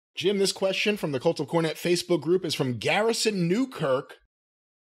Jim, this question from the Cult of Cornette Facebook group is from Garrison Newkirk.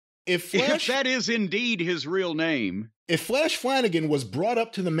 If that is indeed his real name. If Flash Flanagan was brought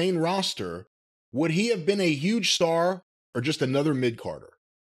up to the main roster, would he have been a huge star or just another mid-carder?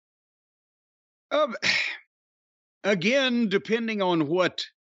 Again, depending on what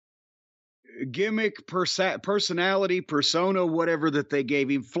gimmick, personality, persona, whatever that they gave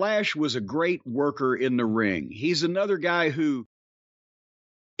him, Flash was a great worker in the ring. He's another guy who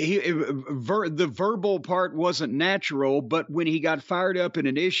the verbal part wasn't natural, but when he got fired up in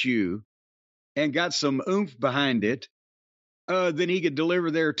an issue and got some oomph behind it, then he could deliver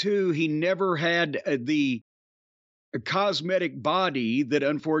there too. He never had the cosmetic body that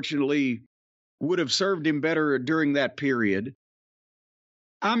unfortunately would have served him better during that period.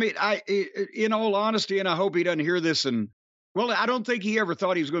 I mean, in all honesty, and I hope he doesn't hear this, well, I don't think he ever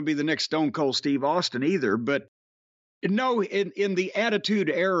thought he was going to be the next Stone Cold Steve Austin either, but no, in the Attitude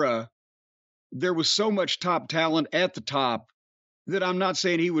Era, there was so much top talent at the top that I'm not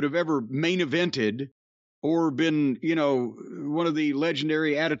saying he would have ever main evented or been, one of the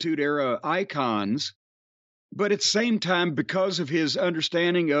legendary Attitude Era icons. But at the same time, because of his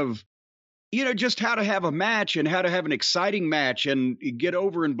understanding of, just how to have a match and how to have an exciting match and get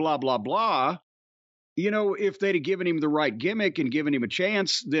over and blah, blah, blah, if they'd have given him the right gimmick and given him a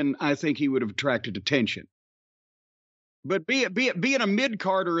chance, then I think he would have attracted attention. But being a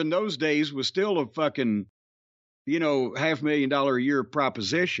mid-carder in those days was still a fucking, $500,000 a year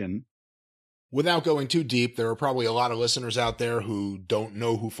proposition. Without going too deep, there are probably a lot of listeners out there who don't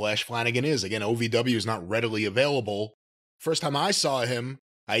know who Flash Flanagan is. Again, OVW is not readily available. First time I saw him,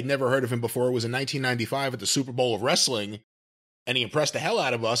 I'd never heard of him before. It was in 1995 at the Super Bowl of Wrestling, and he impressed the hell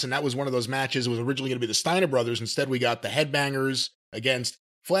out of us, and that was one of those matches. It was originally going to be the Steiner brothers. Instead, we got the Headbangers against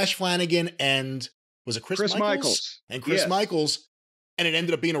Flash Flanagan and... was it Chris Michaels? And Chris Michaels. And it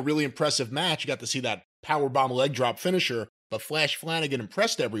ended up being a really impressive match. You got to see that powerbomb leg drop finisher, but Flash Flanagan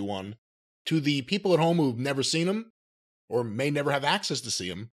impressed everyone. To the people at home who've never seen him or may never have access to see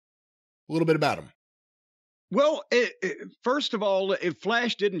him, a little bit about him. Well, first of all, if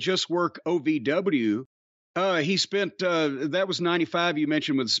Flash didn't just work OVW, he spent, that was 95, you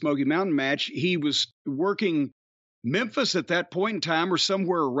mentioned with the Smoky Mountain match. He was working Memphis at that point in time or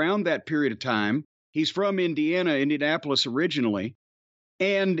somewhere around that period of time. He's from Indianapolis originally.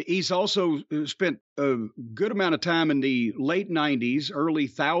 And he's also spent a good amount of time in the late 90s, early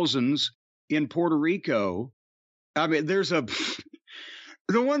thousands in Puerto Rico. I mean,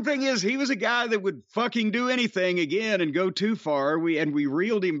 the one thing is he was a guy that would fucking do anything again and go too far. We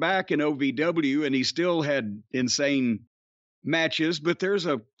reeled him back in OVW and he still had insane matches. But there's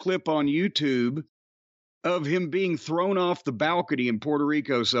a clip on YouTube of him being thrown off the balcony in Puerto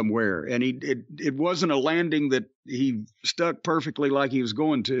Rico somewhere. And it wasn't a landing that he stuck perfectly like he was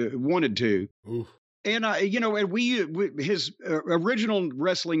wanted to. Oof. And, his original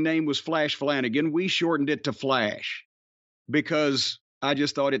wrestling name was Flash Flanagan. We shortened it to Flash because I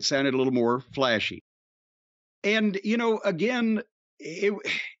just thought it sounded a little more flashy. And, again,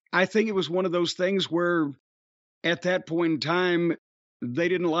 I think it was one of those things where at that point in time, they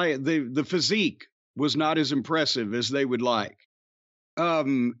didn't like the physique was not as impressive as they would like.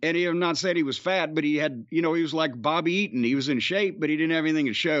 And I'm not saying he was fat, but he had, he was like Bobby Eaton. He was in shape, but he didn't have anything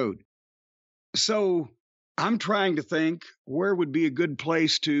that showed. So I'm trying to think where would be a good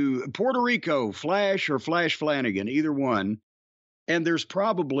place to Puerto Rico, Flash or Flash Flanagan, either one. And there's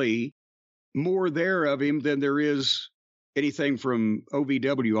probably more there of him than there is anything from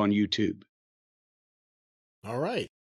OVW on YouTube. All right.